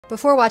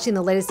Before watching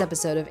the latest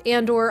episode of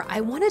Andor, I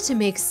wanted to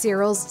make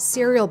Syril's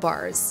cereal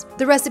bars.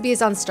 The recipe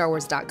is on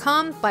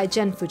StarWars.com by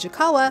Jenn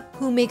Fujikawa,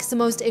 who makes the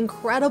most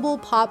incredible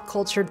pop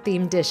culture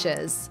themed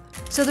dishes.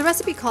 So the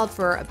recipe called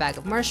for a bag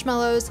of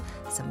marshmallows,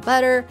 some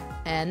butter,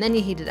 and then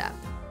you heat it up.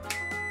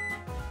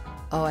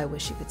 Oh, I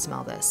wish you could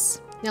smell this.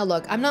 Now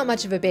look, I'm not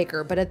much of a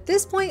baker, but at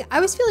this point,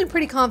 I was feeling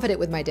pretty confident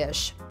with my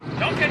dish.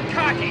 Don't get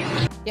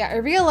cocky! Yeah, I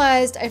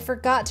realized I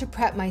forgot to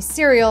prep my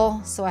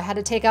cereal, so I had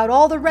to take out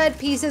all the red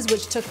pieces,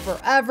 which took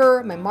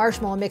forever. My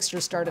marshmallow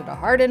mixture started to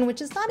harden,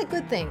 which is not a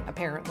good thing,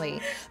 apparently.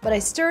 But I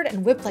stirred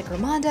and whipped like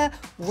Ramonda,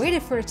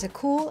 waited for it to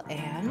cool,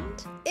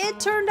 and it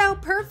turned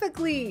out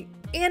perfectly!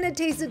 And it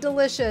tasted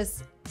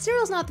delicious.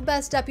 Syril's not the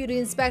best deputy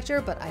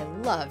inspector, but I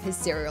love his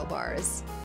cereal bars.